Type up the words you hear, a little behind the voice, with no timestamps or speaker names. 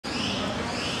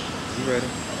You ready?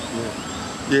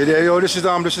 Yeah, there, yo. This is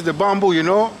the bamboo, you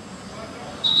know.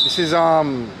 This is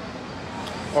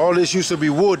all this used to be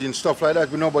wood and stuff like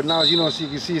that, you know. But now, you know, so you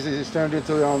can see it's turned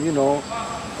into you know,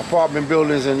 apartment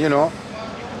buildings and you know.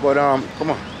 But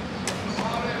come on.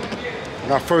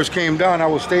 When I first came down, I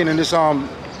was staying in this on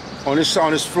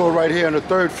this floor right here on the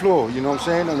third floor. You know what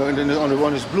I'm saying?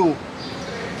 On this blue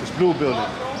building,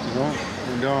 you know.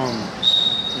 And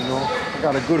you know, I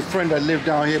got a good friend that lived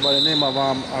down here by the name of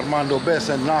Armando Bess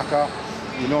and Naka.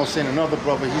 You know what I'm saying? Another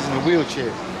brother, he's in a wheelchair.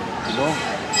 You know?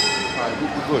 All right,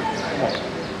 we're good. Come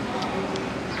on.